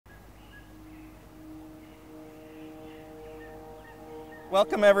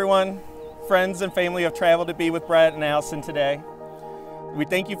Welcome everyone, friends and family have traveled to be with Brett and Alison today. We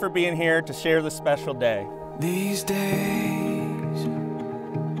thank you for being here to share this special day. These days,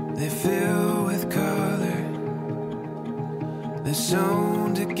 they fill with color, they're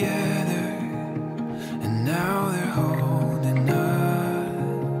sewn together, and now they're holding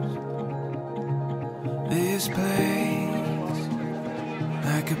us. This place,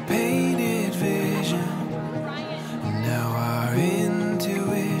 like a painted vision, and now our intuition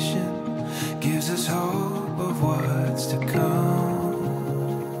gives us hope of what's to come.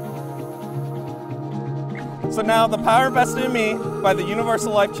 So now, the power vested in me by the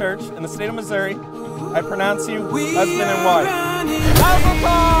Universal Life Church in the state of Missouri, I pronounce you husband and wife. Mazel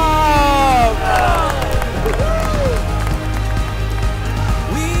tov!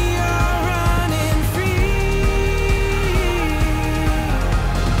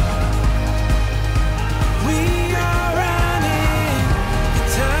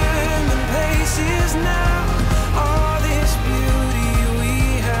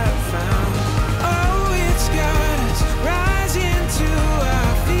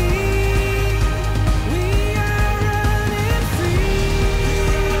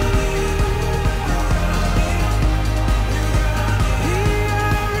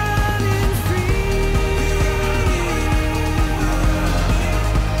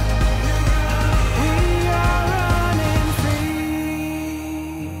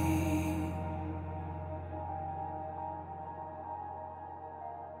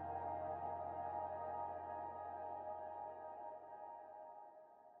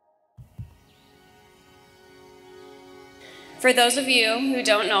 For those of you who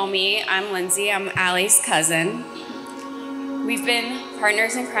don't know me, I'm Lindsay. I'm Allie's cousin. We've been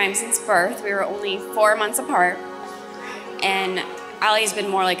partners in crime since birth. We were only 4 months apart. And Allie's been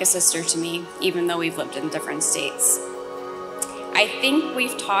more like a sister to me, even though we've lived in different states. I think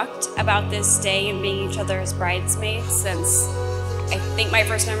we've talked about this day and being each other's bridesmaids since I think my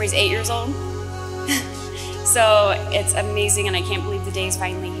first memory is 8 years old. So it's amazing, and I can't believe the day is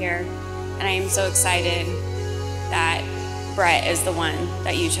finally here. And I am so excited that Brett is the one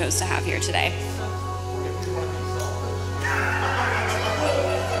that you chose to have here today.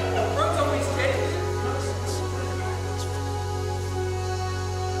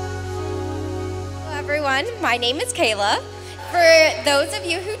 Hello everyone, my name is Kayla. For those of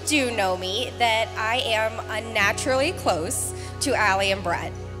you who do know me, that I am unnaturally close to Allie and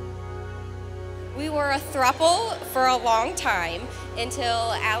Brett. We were a throuple for a long time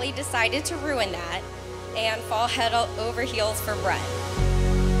until Allie decided to ruin that and fall head over heels for Brett.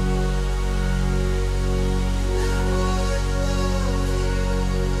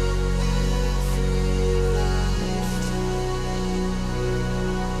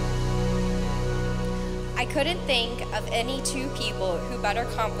 I couldn't think of any two people who better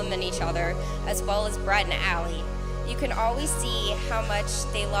complement each other as well as Brett and Allie. You can always see how much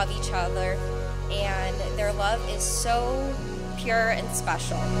they love each other, and their love is so pure and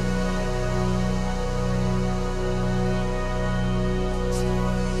special.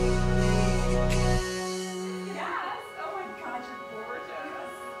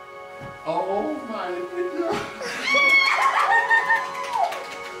 Oh my goodness.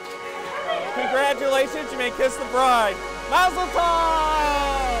 Congratulations, you may kiss the bride. Mazel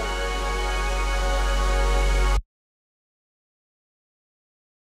tov!